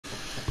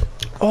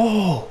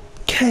Oh,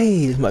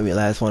 okay. This might be the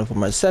last one for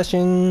my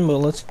session, but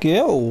let's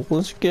go.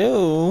 Let's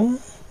go.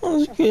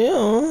 Let's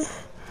go.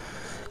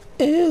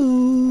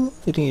 Ew.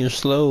 They think you're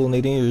slow, and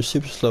they think you're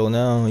super slow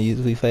now. You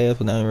usually fast,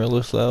 but now you're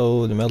really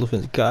slow. The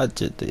elephants got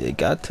you. They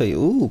got to you.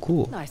 Ooh,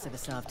 cool. Nice of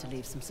Asav to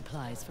leave some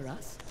supplies for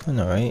us. I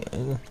know, right?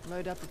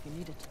 Load up if you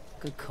need it.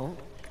 Good call.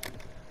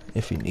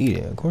 If you need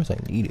it, of course I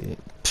need it.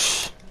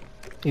 Pfft.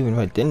 Even if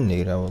I didn't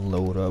need it, I would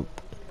load up.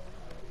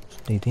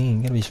 Nadine,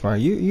 you gotta be smart.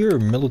 You're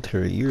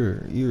military.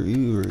 You're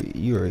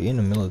in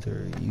the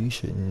military. You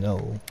should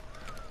know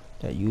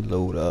that you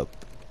load up,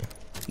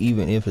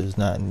 even if it's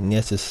not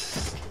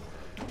necessary,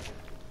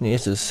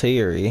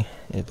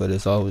 but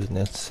it's always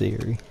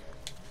necessary.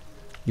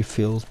 You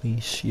feels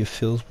me? You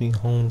feels me,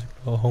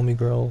 homie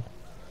girl,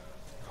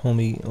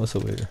 homie. What's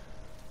over here?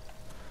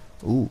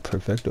 Ooh,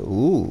 perfecto.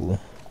 Ooh,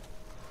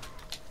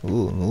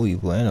 muy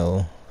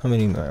bueno. How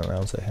many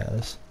rounds it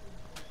has?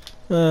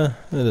 It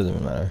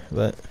doesn't matter.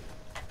 But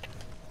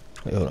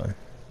wait, hold on.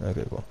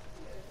 Okay, cool.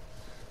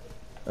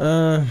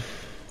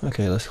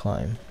 Okay, let's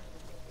climb.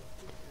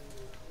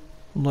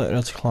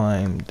 Let's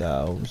climb,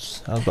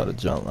 Dows. I was about to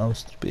jump. I was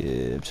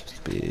stupid.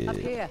 Up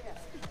here.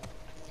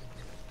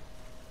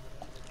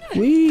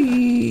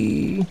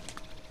 Whee!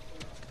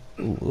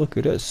 Ooh, look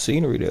at that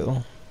scenery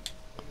though.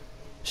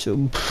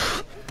 So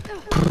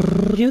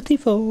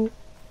beautiful.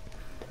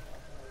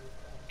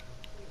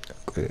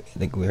 Okay, I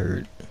think we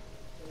heard.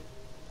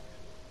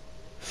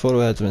 Photo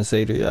has been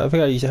saved. I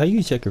forgot how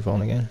you check your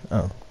phone again.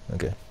 Oh,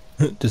 okay.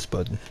 This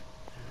button.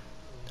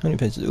 How many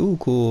pictures? Ooh,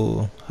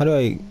 cool. How do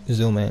I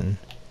zoom in?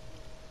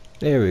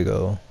 There we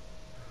go.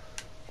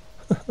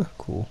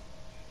 Cool.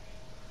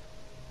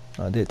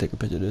 I did take a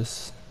picture of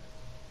this,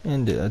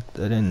 and I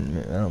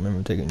don't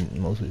remember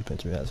taking most of these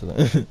pictures.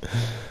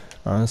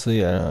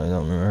 Honestly, I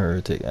don't remember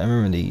her taking. I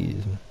remember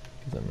these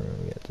because I remember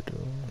we had to do.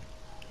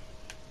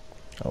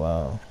 Oh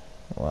wow,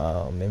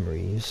 wow,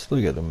 memories.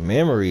 Look at the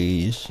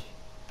memories.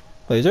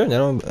 Wait, is there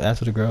another one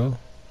after the girl?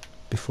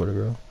 Before the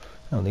girl?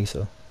 I don't think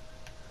so.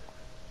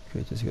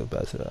 Okay, just go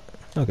back to that.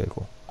 Okay,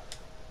 cool.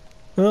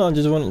 Well, I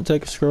just wanted to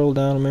take a scroll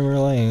down memory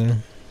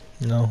lane.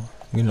 You know,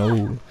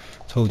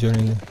 whole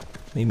journey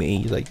made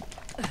me like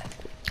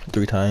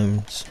 3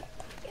 times.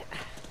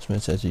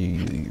 Smith says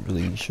you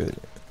really should.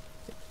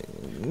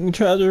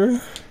 Treasure.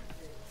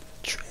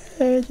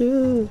 It's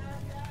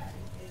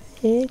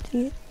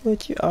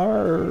what you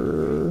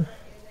are.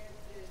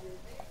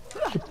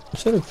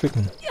 Is that a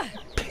freaking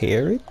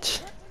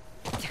parrot?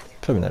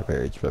 Probably not a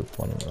parrot, it's probably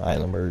one of the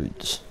island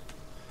birds.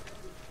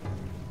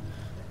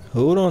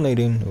 Hold on,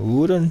 Nadine.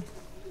 Hold on.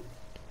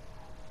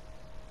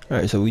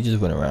 Alright, so we just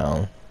went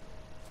around.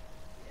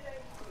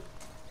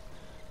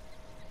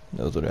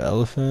 Those are the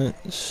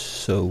elephants.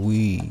 So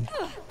we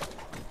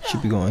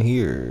should be going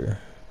here.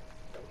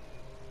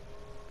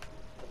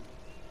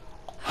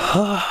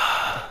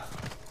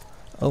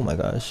 Oh my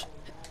gosh.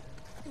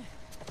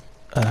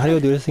 How do I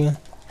do this again?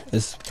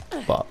 It's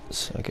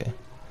bots. Okay.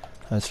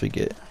 I just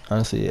forget.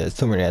 Honestly, yeah, it's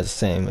too many has the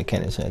same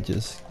mechanics. I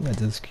just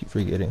keep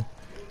forgetting.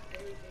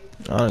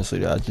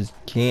 Honestly, I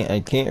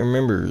can't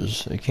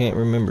remembers. I can't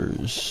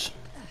remembers.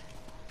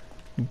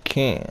 You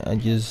can't.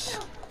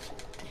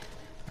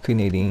 Okay,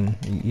 Nadine,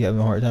 you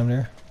having a hard time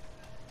there?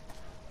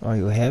 Are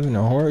you having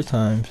a hard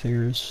time,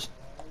 figures?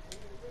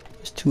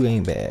 This 2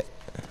 ain't bad.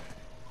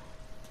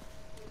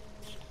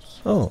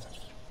 Oh.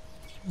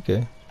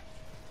 Okay.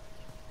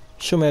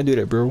 Show me how to do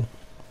that, bro.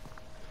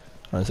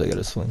 Honestly, I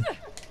gotta swing.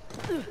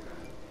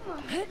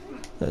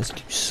 Let's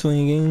keep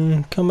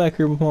swinging. Come back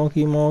here,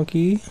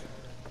 monkey.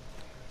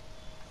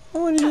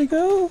 Oh, where did it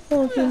go?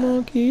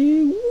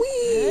 Monkey.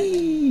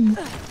 Whee!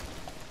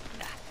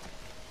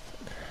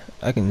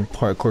 I can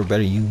parkour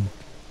better than you,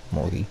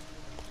 monkey.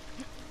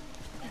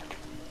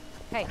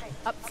 Hey,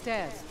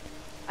 upstairs.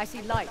 I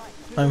see light.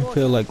 I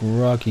feel like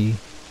Rocky.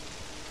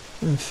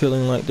 I'm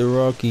feeling like the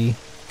Rocky.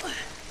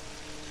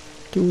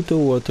 Through the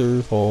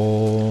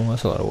waterfall.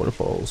 That's a lot of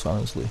waterfalls,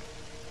 honestly.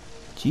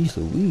 Jeez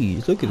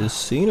Louise, look at this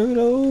scenery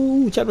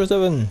though. Chapter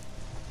 7.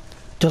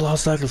 The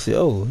Lost Accuracy.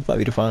 Oh, it might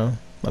be the final.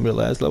 Might be the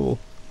last level.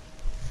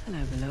 Hello,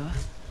 Beloa.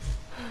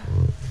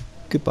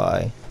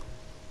 Goodbye,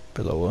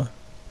 Beloa.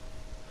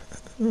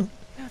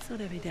 It's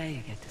not every day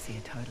you get to see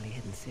a totally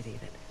hidden city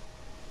that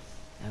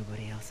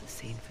nobody else has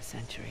seen for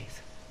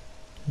centuries.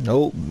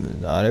 Nope,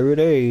 not every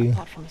day.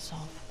 Apart from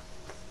Asav.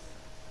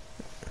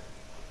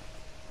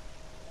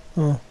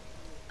 Huh.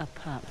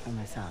 Apart from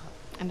Asav.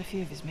 And a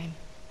few of his men.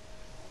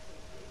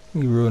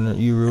 You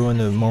ruined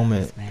the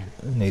moment,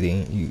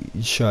 Nadine.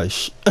 You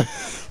shush. I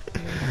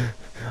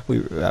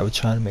was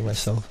trying to make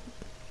myself.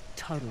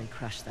 Totally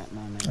crushed that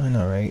moment. I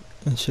know, right?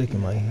 I'm shaking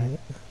my head.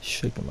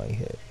 Shaking my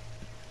head.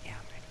 Yeah,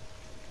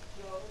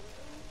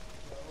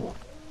 ready.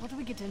 What do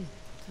we get in?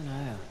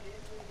 Dunno.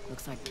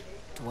 Looks like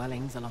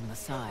dwellings along the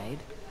side.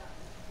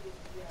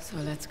 So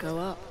let's go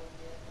up.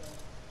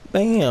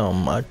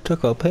 Bam! I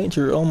took a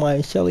picture on my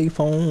celly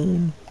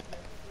phone.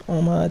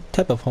 On my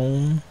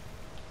telephone.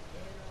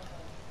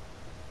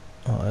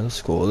 Oh, it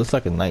looks cool. It looks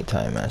like a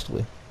nighttime,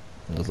 actually.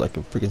 It looks like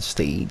a freaking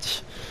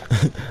stage.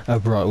 A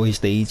Broadway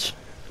stage.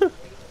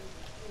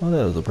 Oh,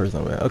 that was a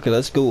person over there. Okay,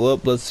 let's go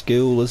up. Let's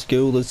go. Let's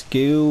go. Let's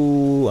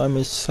go. I'm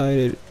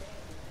excited.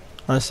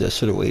 Honestly, I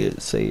should have waited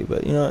to save,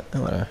 but you know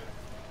what? Whatever.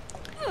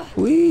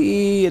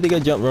 Wee! I think I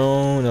jumped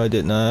wrong. No, I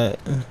did not.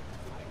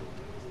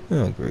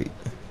 Oh, great.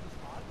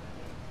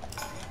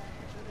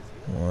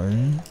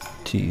 1,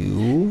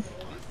 2,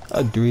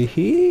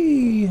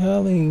 3.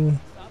 How many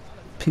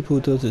people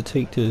does it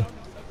take to?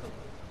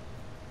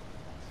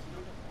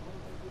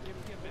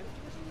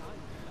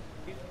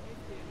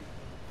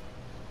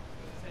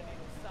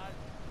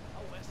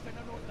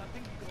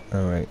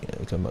 All right, yeah,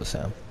 we're talking about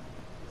Sam.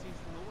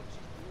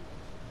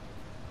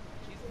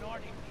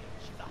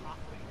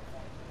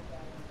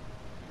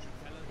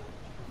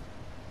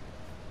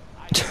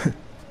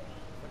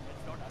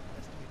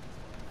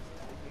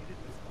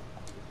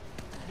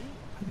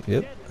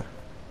 Yep.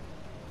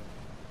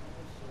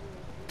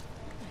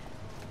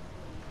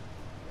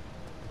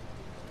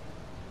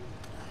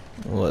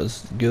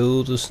 Let's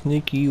go the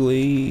sneaky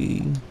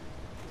way.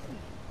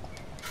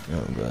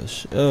 Oh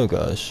gosh. Oh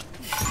gosh.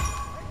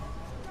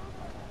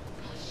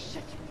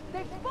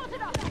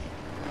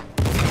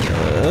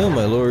 Oh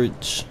my lord.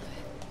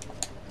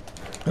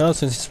 Oh,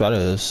 since he spotted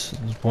us,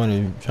 it's the point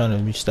of trying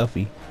to be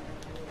stuffy.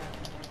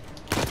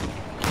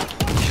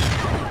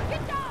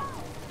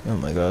 Oh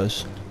my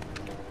gosh.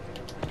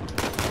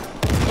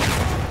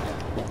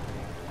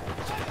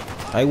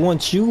 I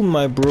want you,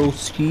 my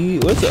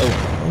broski. What's up?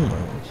 Oh my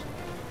gosh.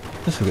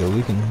 That's okay.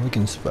 We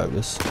can survive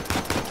this.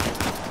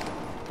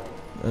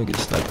 I'll get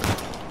sniper.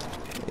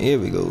 Here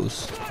we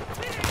goes.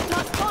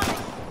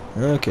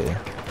 Okay.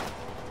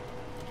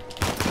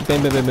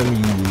 Bam, bam, bam,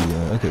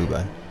 bam. Okay,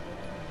 bye.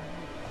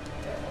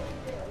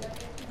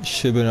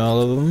 Should have been all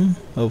of them.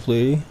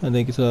 Hopefully, I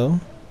think so.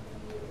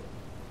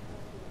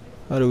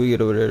 How do we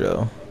get over there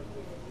though?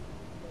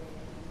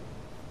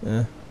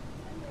 Yeah.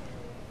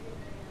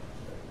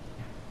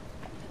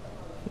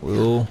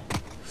 We'll.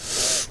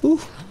 Ooh.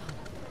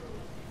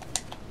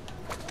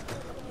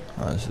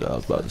 Honestly, I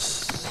was about to.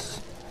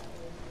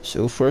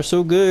 So far,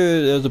 so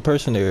good. There's a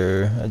person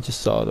there. I just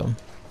saw them.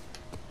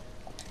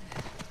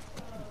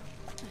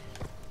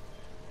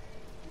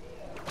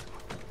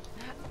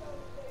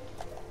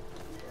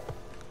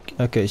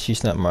 Okay,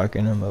 she's not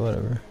marking him, but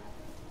whatever.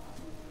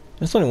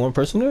 There's only one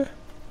person there?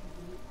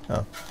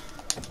 Oh.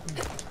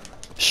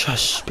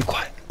 Shush, be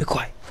quiet, be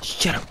quiet.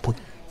 Shut up, boy.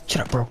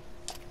 Shut up, bro.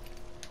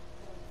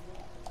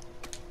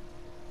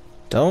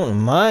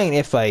 Don't mind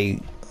if I...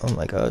 Oh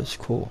my gosh,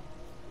 cool.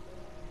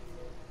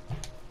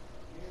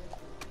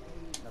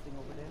 Nothing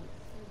over there?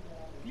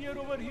 Clear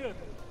over here.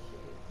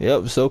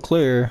 Yep, so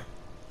clear.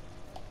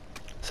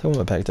 So I'm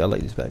gonna pack that. I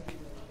like this back.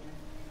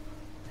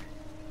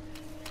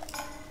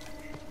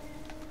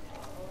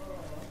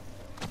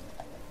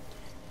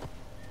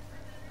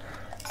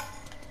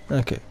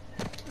 Okay.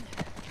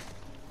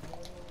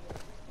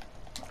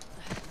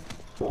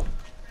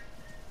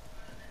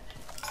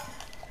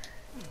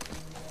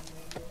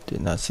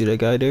 Did not see that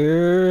guy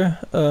there.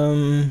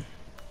 I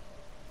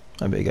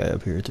bet a guy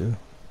up here too.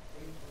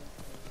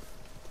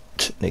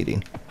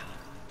 Nadine.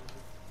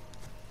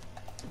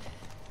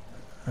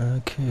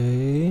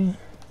 Okay,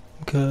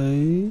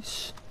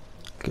 guys.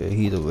 Okay,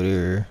 he's over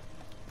there.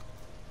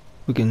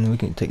 We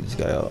can take this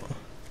guy out.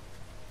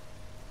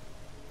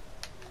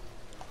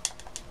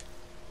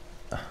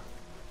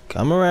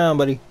 Come around,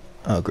 buddy.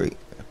 Oh, great.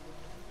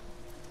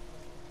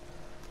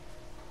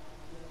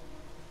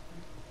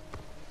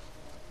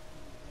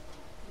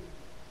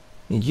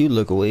 Need you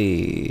look away.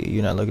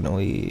 You're not looking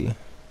away.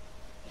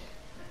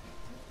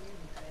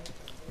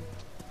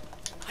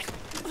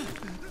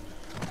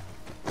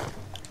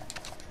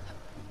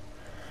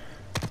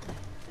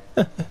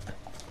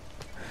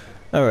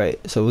 Alright,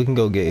 so we can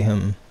go get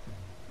him.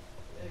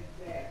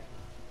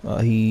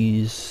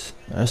 He's...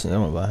 There's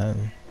no one behind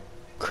him.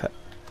 Crap.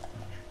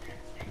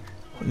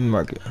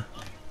 Mark it.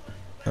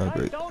 Oh,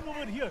 great. Down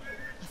over here.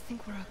 I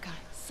think we're okay.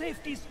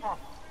 Safety's off.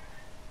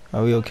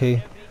 Are we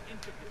okay?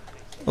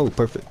 Oh,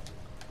 perfect.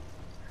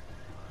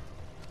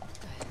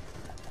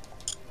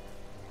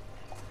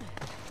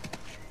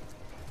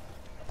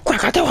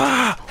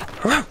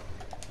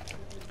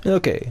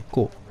 Okay,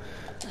 cool.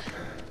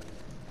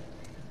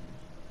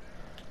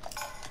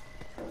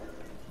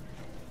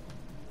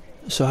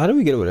 So how do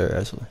we get over there,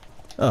 actually?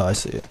 Oh, I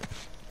see it.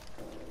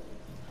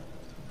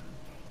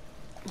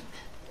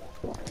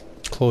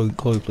 Chloe,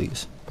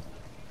 please.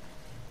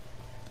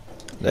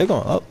 They're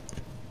going up.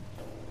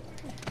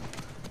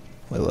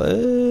 Wait, what?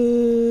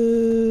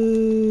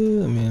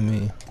 Let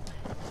me.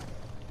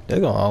 They're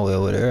going all the way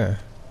over there.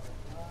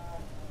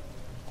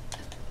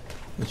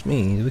 Which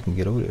means we can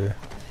get over there.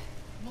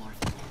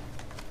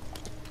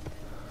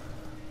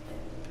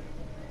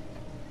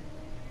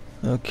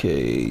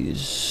 Okay.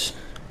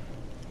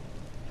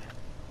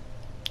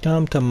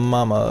 Come to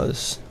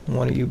mama's.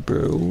 One of you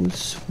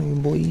bros. One of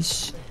you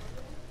boys.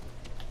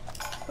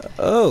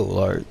 Oh,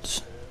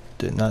 large.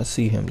 Did not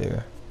see him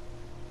there.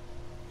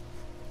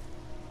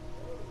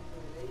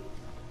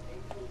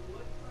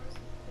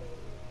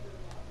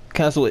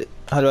 Cancel it.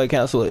 How do I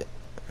cancel it?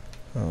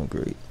 Oh,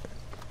 great.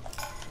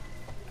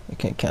 I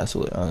can't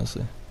cancel it,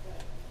 honestly.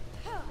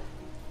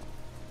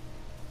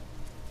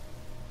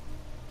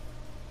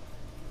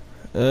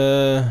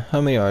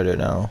 How many are there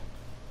now?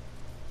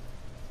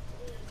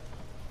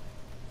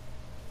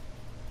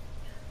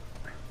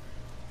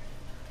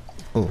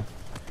 Oh.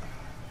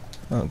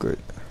 Oh, great.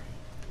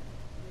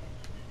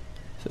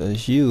 So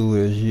there's you,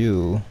 there's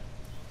you.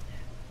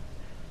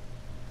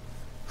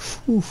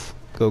 Oof.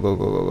 Go, go,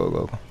 go, go, go,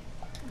 go.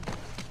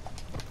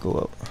 Go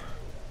up.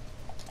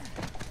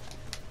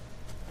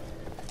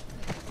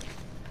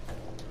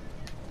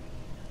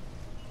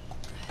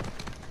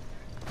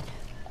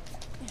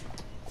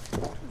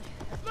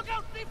 Look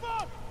out,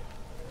 people!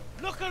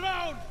 Look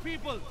around,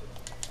 people!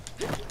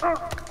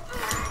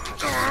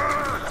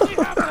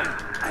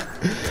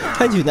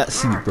 How'd you not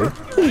see me, bro?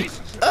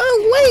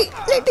 Oh, wait!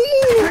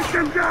 Nadine! Take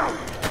them down!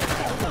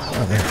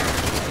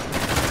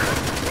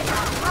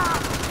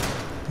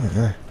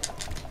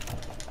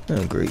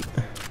 Oh, great.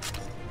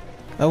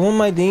 I want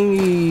my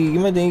dinghy.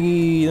 Get my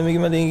dinghy. Let me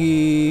get my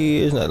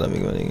dinghy. It's not letting me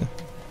get my dinghy.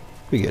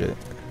 Forget it.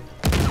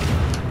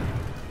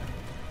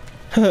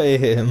 I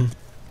hit him.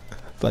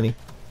 Funny.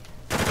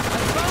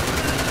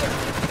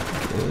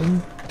 Okay.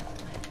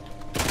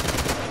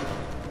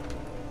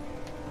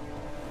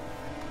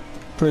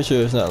 Pretty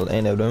sure it's not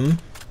any of them.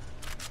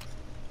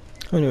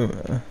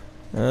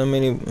 How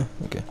many?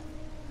 Okay.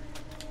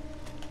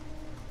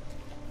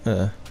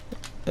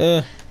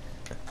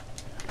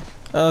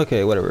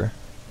 Okay, whatever.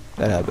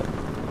 That happened.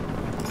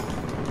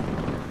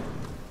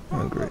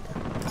 Oh, great.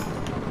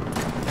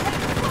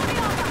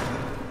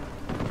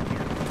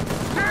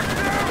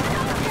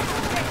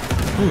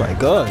 Oh my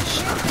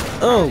gosh.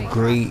 Oh,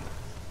 great.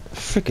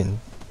 Freaking.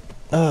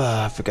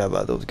 I forgot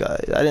about those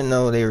guys. I didn't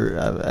know they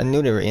were. I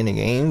knew they were in the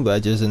game, but I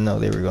just didn't know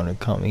they were gonna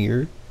come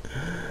here.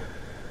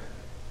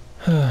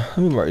 Let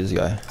me mark this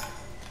guy.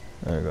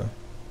 There we go.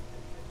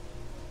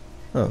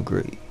 Oh,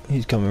 great.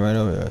 He's coming right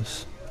over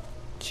us.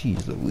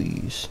 Jeez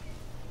Louise.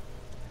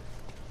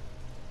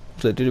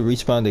 So did it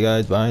respawn the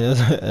guys behind us?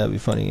 That'd be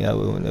funny. It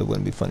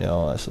wouldn't be funny at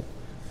all, actually.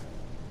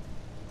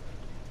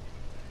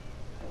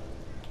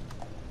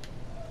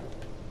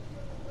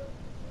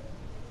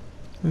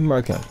 Let me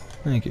mark him.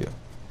 Thank you.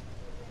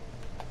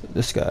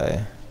 This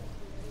guy.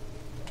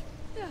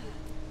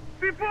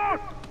 People!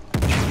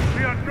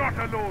 We are not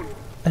alone!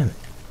 Damn it.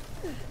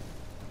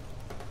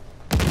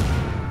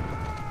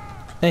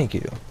 Thank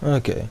you.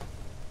 Okay.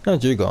 Now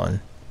you're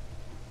gone.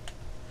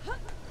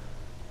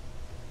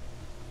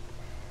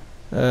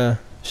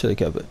 Should have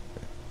kept it.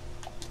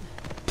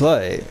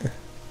 Play.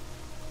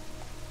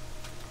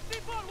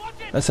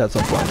 Let's have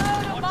some fun.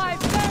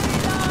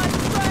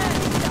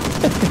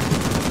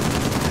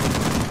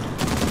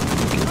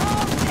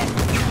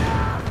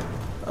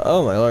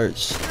 Oh my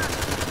lords.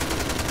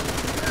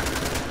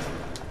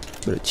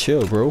 Better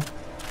chill, bro.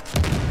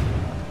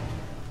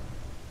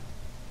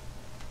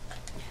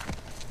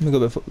 Let me go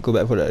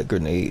back for that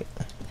grenade.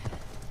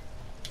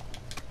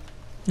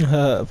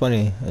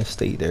 Funny, I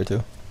stayed there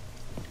too.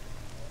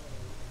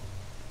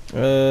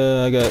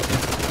 I got.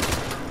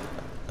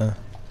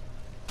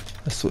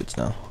 Let's switch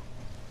now.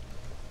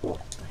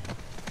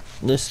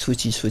 Let's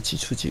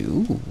switchy.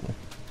 Ooh.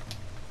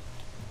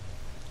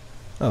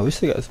 Oh, we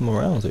still got some more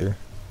rounds here.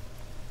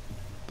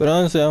 But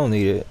honestly, I don't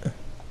need it.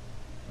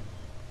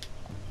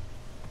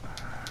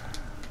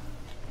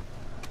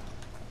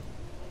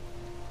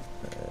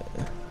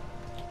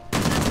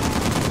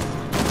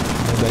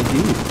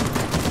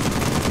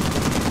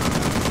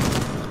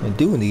 I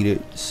do need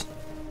it.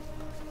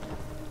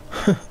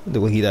 The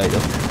way he died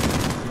though.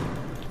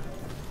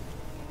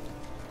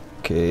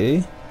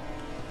 Okay.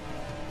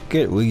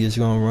 Get it. We just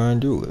gonna run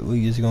through it.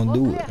 We just gonna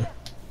do it.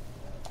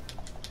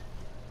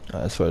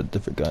 That's for a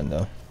different gun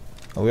though.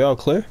 Are we all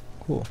clear?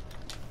 Cool.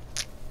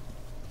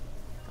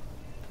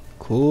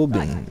 Cool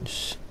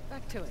beans.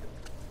 Back to it.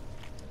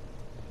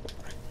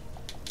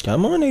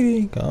 Come on,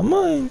 Edie. Come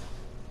on.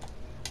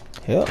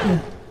 Help me.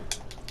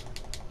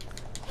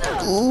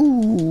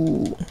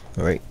 Ooh.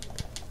 Alright.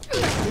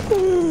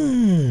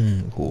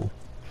 Cool.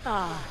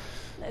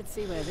 Let's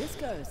see where this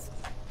goes.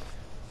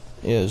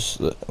 Yes.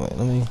 Wait. Let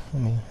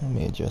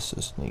me adjust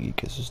this nigga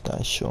because it's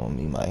not showing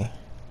me my.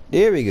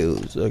 There it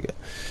goes. Okay.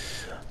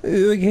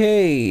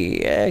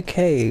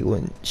 Okay.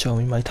 When show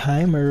me my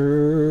timer.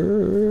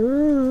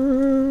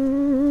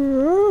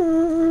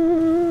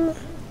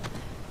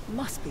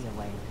 Must be a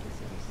way into the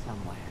city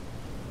somewhere.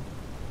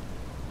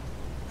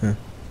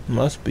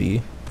 Must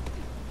be.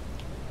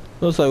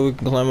 Looks like we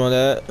can climb on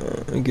that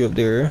and get up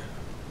there.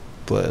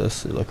 But let's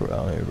see, look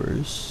around here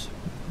first.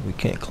 We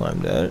can't climb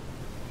that.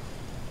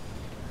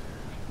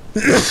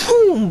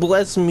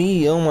 Bless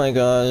me, oh my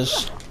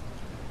gosh.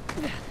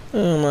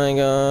 Oh my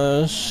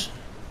gosh.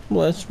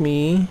 Bless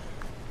me.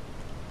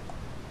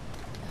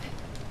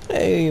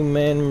 Hey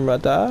man,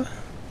 brother.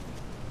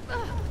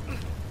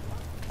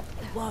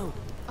 Whoa,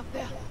 up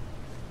there.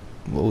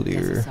 Whoa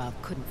dear. Asab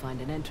couldn't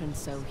find an entrance,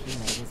 so he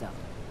made his own.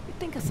 You'd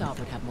think Asab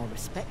would have more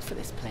respect for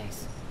this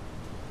place.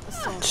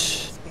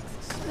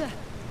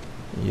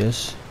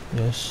 Yes,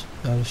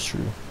 that is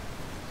true.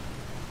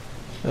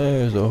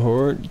 There's the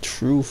hard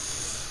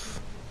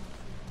truth.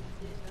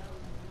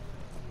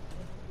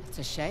 It's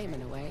a shame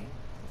in a way.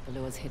 The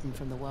lure's hidden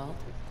from the world.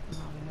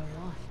 Now we know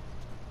why.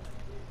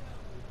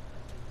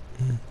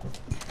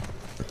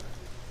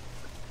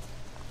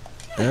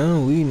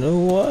 And we know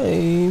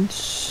why.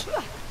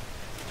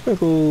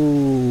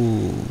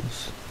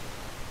 Speckles.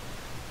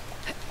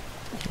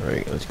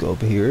 Alright, let's go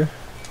over here.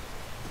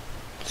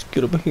 Let's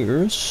get over here.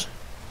 There's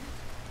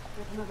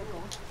another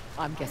door.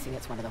 I'm guessing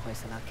it's one of the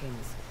Hoysala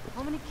kings.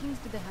 How many kings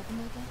did they have in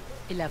there then?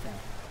 11.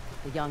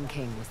 The young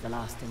king was the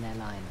last in their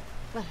line.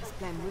 Well, his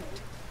plan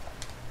worked.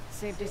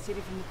 Saved their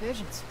city from the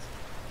Persians.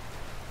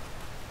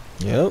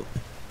 Yep.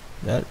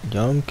 That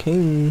young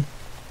king.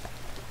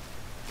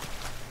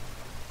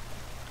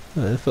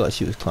 Oh, I feel like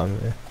she was climbing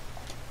there.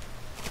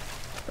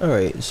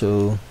 Alright,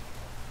 so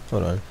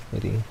hold on,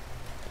 lady.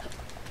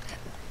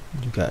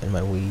 You got in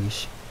my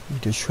ways. You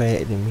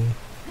distracted me.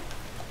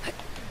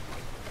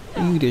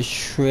 You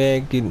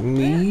distracted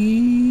me.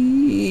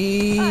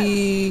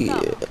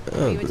 No,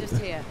 Oh, we were just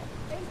good. here.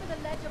 Aim for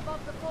the ledge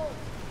above the falls.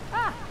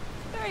 Ah,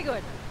 very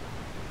good.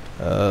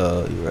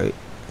 Oh, you're right.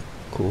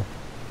 Cool.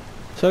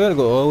 So I gotta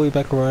go all the way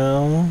back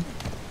around.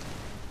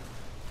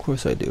 Of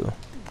course I do.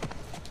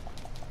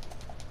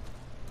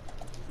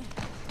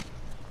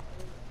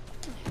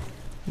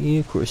 Yeah,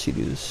 of course you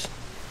do.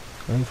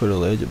 Aim for the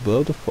ledge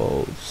above the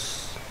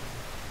falls.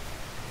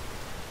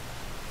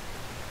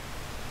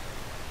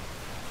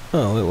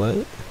 Oh, wait,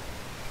 what?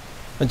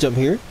 I jump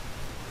here?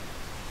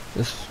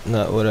 That's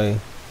not what I... You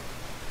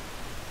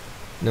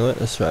know what?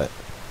 Let's try it.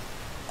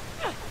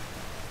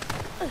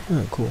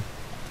 Oh, cool.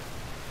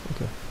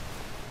 Okay.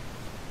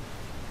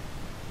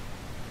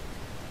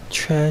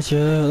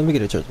 Treasure. Let me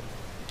get a treasure.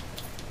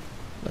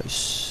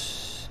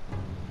 Nice.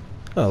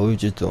 Oh, we were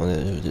just doing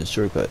it. It was just a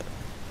shortcut.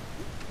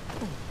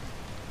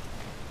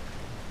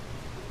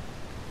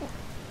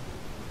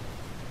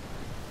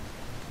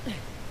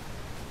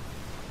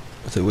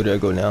 So where do I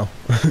go now?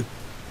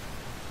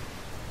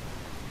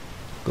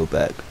 Go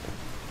back.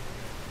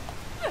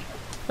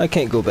 I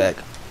can't go back.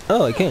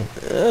 Oh, I can.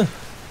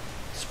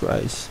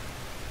 Surprise.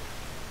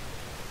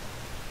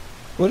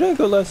 Where did I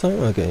go last time?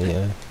 Okay,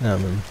 yeah. Now I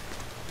remember.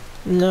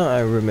 Now I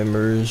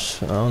remembers.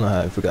 I don't know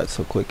how I forgot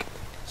so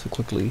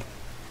quickly.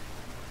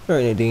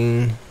 Alright,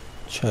 Nadine.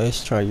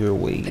 Let's try your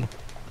way.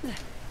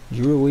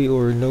 Your way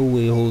or no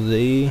way,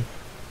 Jose.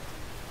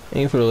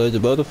 Aim for the ledge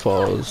above the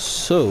falls.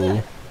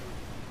 So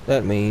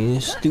that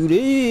means do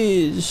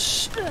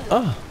this.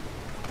 Ah,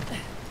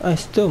 I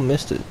still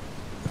missed it.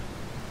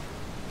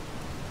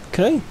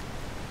 Can I?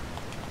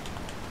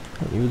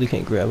 You really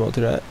can't grab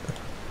onto that.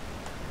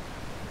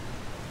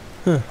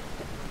 Huh.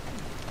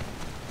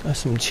 That's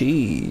some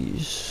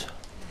cheese.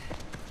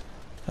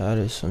 That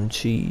is some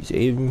cheese.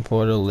 Aim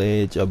for the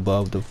ledge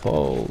above the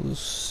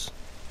falls.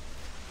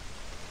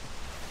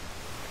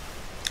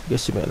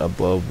 Guess you meant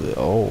above it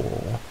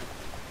all.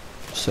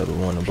 Instead of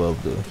one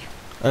above the...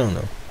 I don't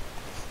know.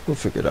 We'll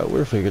figure it out.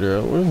 We'll figure it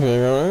out. We'll figure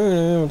it out. It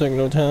ain't gonna take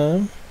no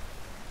time.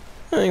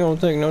 It ain't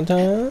gonna take no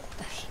time.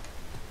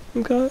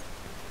 Okay.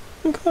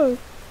 Okay.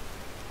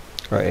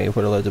 Right, aim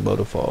for the ledge above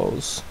the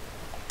falls.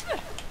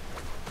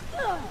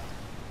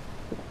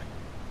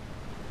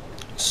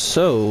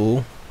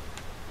 So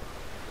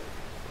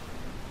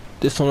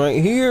this one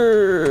right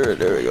here.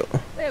 There we go.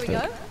 There we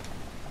go.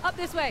 Up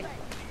this way.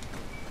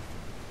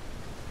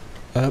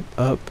 Up,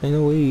 up, and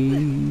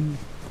away.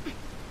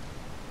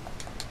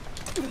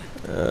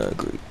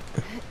 Great.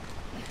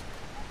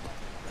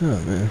 Oh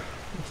man,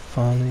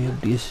 finally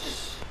of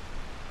this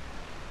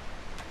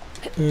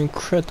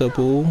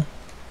incredible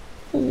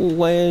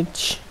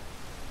ledge.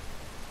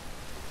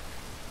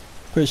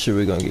 Pretty sure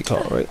we're gonna get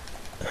caught, right?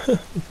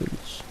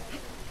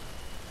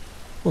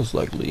 Most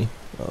likely.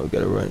 Oh, we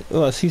gotta run.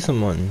 Oh, I see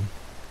someone.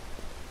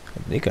 I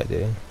think I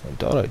did. I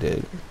thought I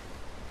did.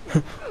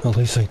 At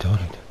least I thought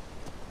I did.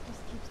 This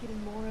keeps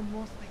getting more and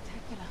more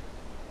spectacular.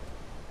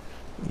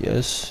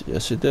 Yes,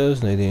 yes it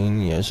does,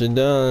 Nadine. Yes it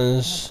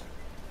does.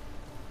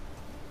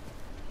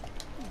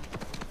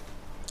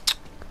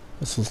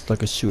 This looks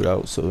like a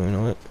shootout, so you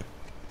know what?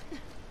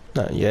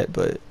 Not yet,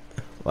 but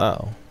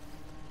wow.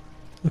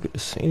 Look at the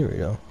scenery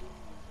though.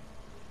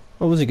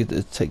 What was it get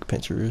to take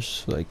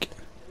pictures like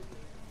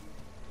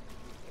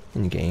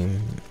in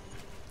game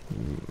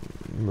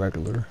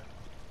regular?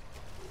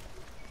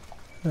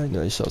 I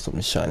know I saw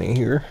something shining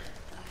here.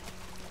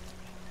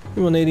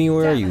 Come on, Nadine,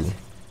 where are you?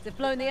 They've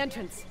blown the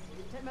entrance.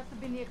 That must have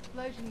been the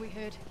explosion we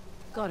heard.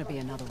 Gotta be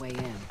another way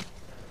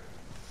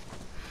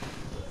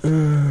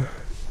in.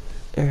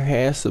 There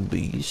has to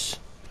be.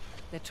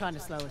 They're trying to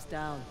slow us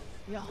down.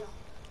 Yeah.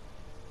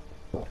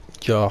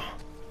 Yeah.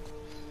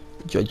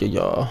 Yeah, yeah,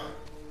 yeah.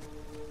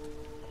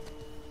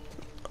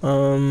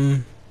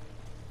 Well,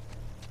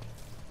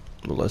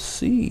 let's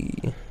see.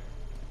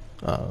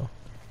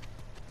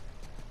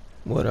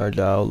 What are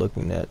thou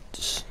looking at?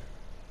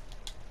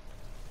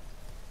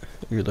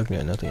 You're looking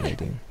at nothing,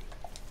 anything.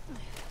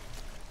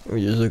 We're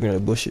just looking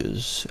at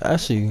bushes.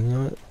 Actually, you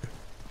know what?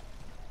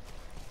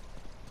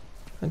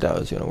 I thought it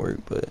was gonna work,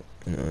 but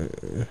you know,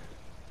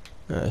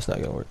 no, it's not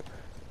gonna work.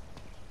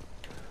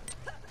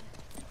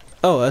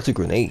 Oh, that's a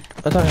grenade.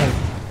 I thought I had.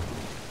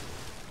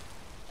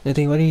 The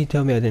thing, why did he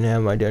tell me I didn't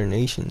have my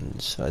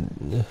detonations?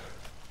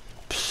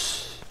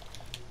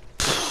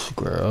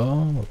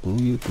 Girl, I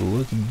blew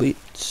us a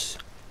bitch.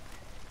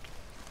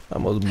 I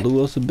almost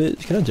blew us a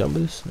bitch. Can I jump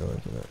this? No, I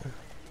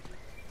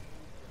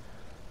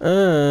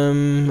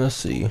cannot. Let's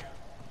see.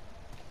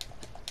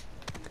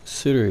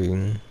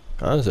 Considering,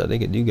 honestly, I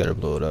think I do gotta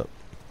blow it up.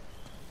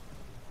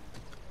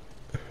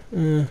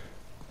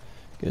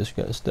 Guess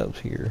we got steps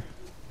here.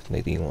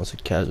 Nathan wants to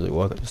casually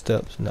walk up the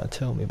steps and not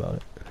tell me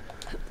about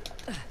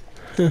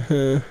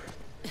it.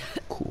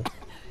 Cool.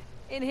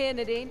 In here,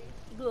 Nadine.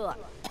 Ugh.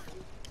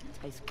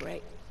 Tastes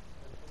great.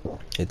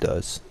 It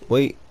does.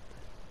 Wait.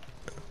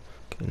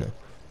 Okay, no.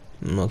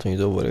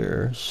 Nothing's over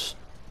there. I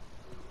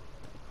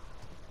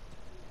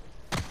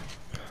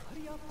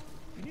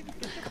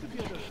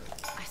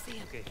see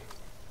him.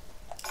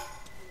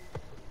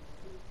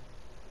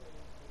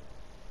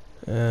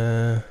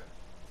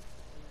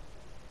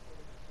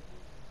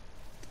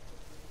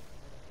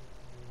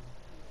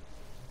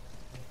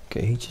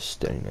 Okay, he's just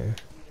standing there.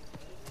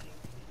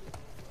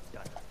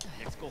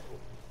 Let's go.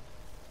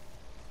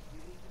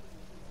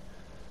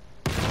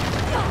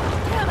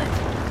 Damn it!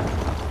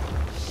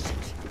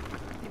 Shit.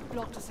 They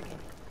blocked us again.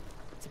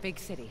 It's a big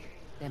city.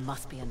 There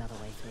must be another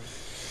way through.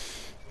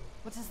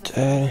 What is this?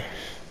 A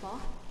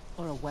bar?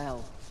 Or a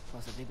well?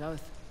 Possibly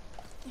both.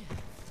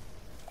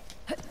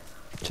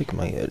 Shaking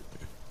my head.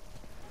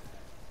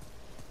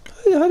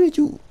 How did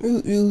you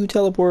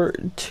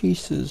teleport?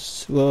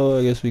 Jesus. Well,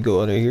 I guess we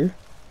go out of here.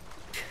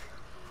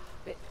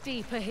 Bit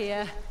deeper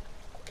here.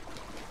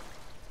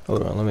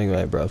 Hold on, let me get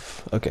my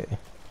breath. Okay.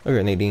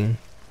 Okay, Nadine.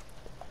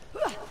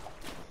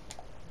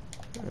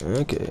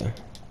 Okay.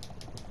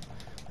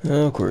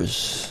 Of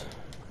course.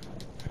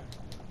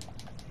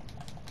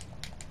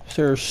 Is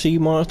there a sea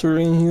monster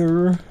in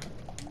here?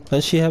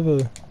 Does she have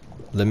a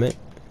limit?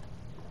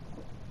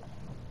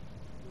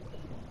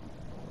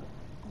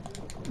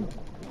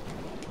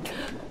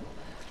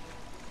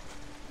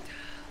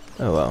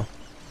 Oh wow.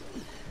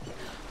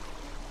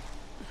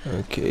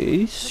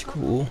 Okay, it's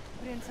cool.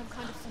 Put in some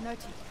kind of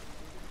cenote.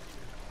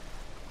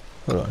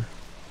 Hold on.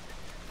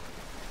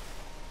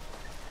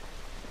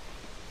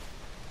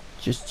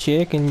 Just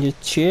checking, just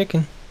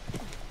checking.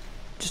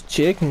 Just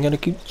checking, gotta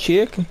keep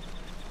checking.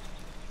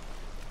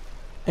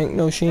 Ain't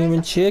no shame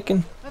in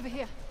checking. Over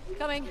here.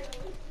 Coming.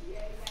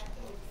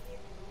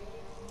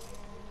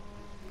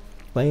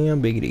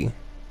 Bam, biggity.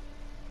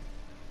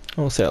 I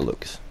don't see how it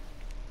looks.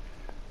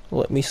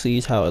 Let me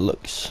see how it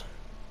looks.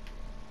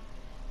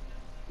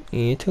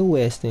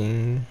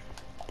 Interesting.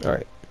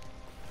 Alright.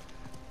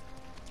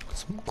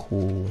 Some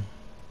cool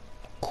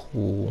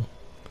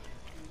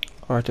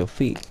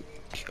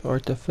artifacts.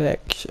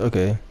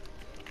 Okay.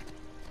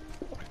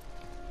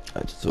 I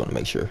just want to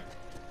make sure.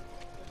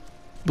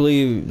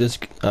 Believe this.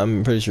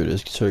 I'm pretty sure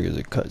this triggers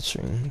a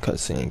cutscene.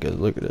 Cause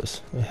look at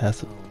this. It has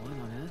to. Oh, what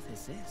on earth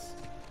is this?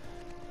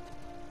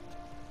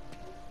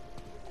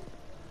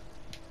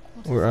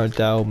 Where art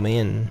thou,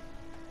 man?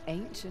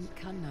 Ancient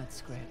Kannad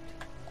script.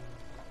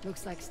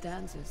 Looks like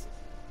stanzas.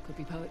 Could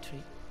be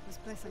poetry. This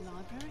place a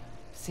library?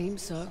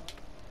 Seems so.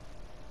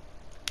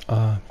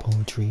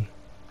 Poetry.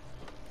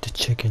 The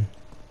chicken.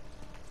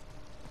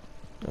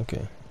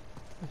 Okay.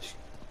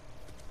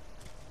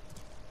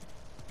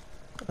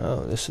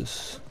 Oh, this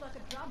is. Looks like a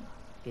drum.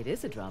 It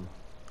is a drum.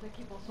 They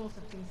keep all sorts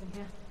of things in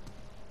here.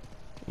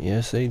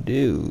 Yes, they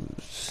do.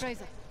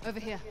 Fraser, over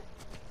here.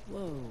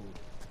 Whoa.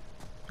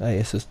 Hey,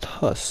 it says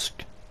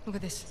tusk. Look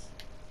at this.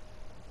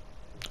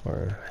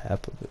 Or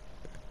half of it.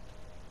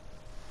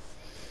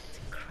 It's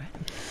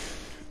incredible.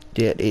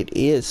 Yeah, it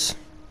is.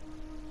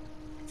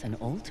 It's an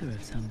altar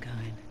of some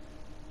kind.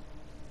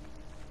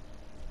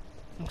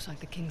 Looks like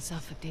the king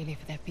suffered daily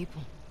for their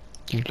people.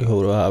 You can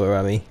hold on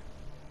around me.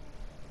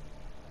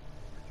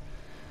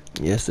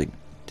 Yes, the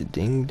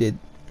king did.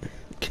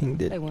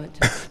 They weren't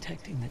just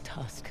protecting the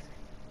tusk.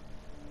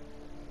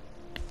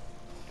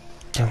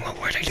 Then what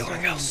were they doing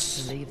Some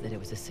else? believed that it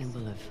was a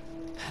symbol of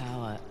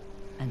power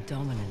and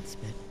dominance,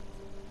 but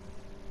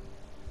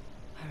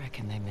I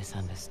reckon they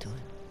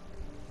misunderstood.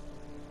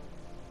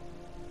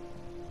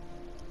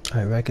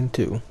 I reckon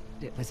too.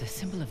 It was a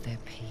symbol of their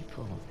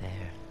people,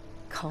 their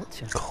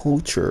culture.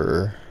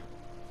 Culture.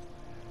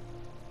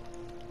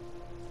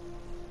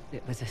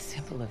 It was a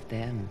symbol of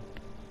them.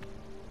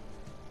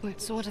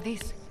 So what are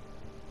these?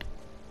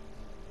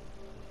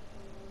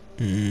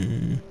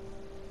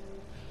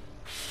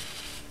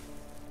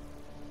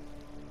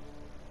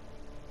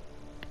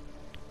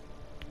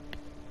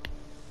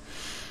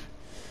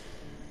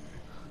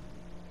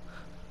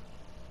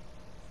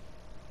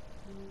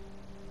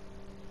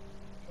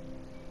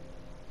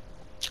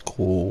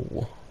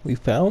 Cool. We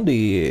found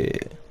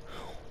it.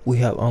 We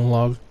have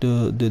unlocked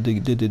the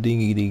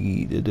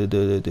dingy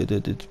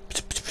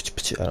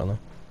I don't know.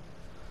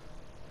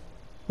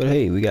 But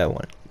hey, we got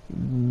one.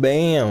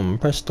 Bam!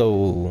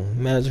 Presto!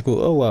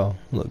 Magical. Oh wow.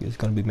 Look, it's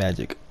gonna be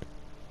magic.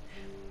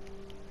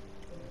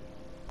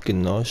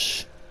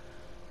 Ganache.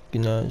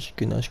 Ganache,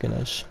 ganache,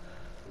 ganache.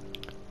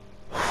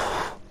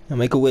 Now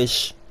make a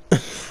wish. My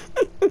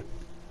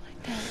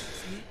dad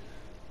was here.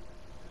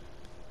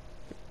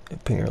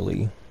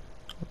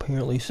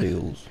 Apparently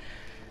seals.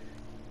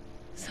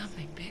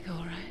 Something big,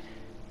 all right.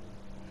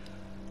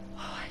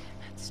 Why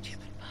did that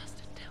stupid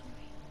bastard tell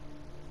me?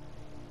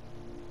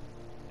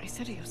 You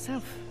said it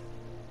yourself.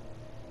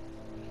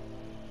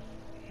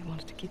 He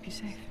wanted to keep you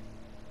safe.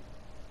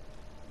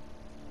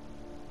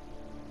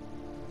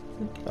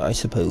 I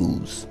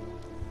suppose.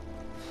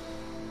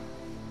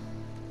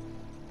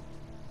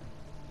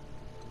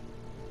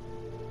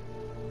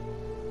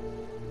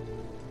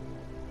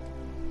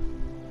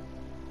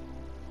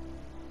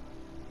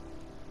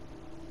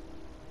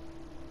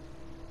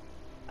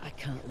 I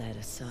can't let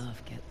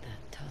Asav get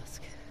that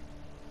tusk.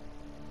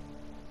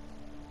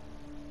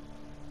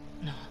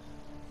 No.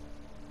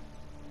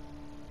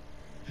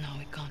 No,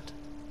 we can't.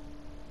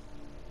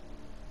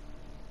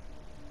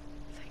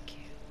 Thank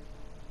you.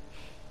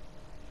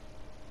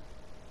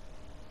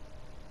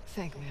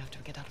 Thank me after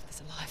we get out of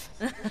this alive.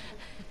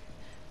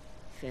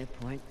 Fair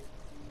point.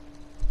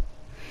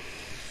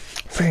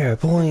 Fair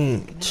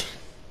point.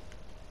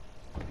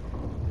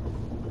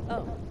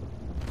 Oh.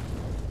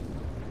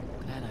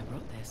 Glad I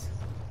brought this.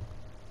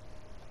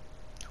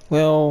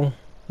 Well,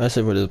 that's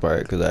it for this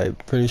part, because I'm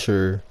pretty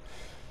sure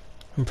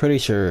we're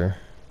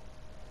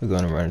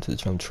gonna run into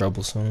some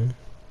trouble soon.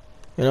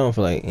 You know,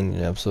 for like ending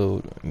the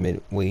episode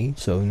midway,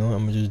 so you know,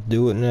 I'm gonna just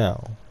do it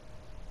now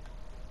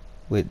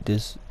with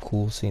this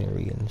cool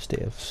scenery and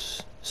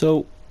stuff.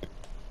 So,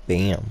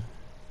 bam.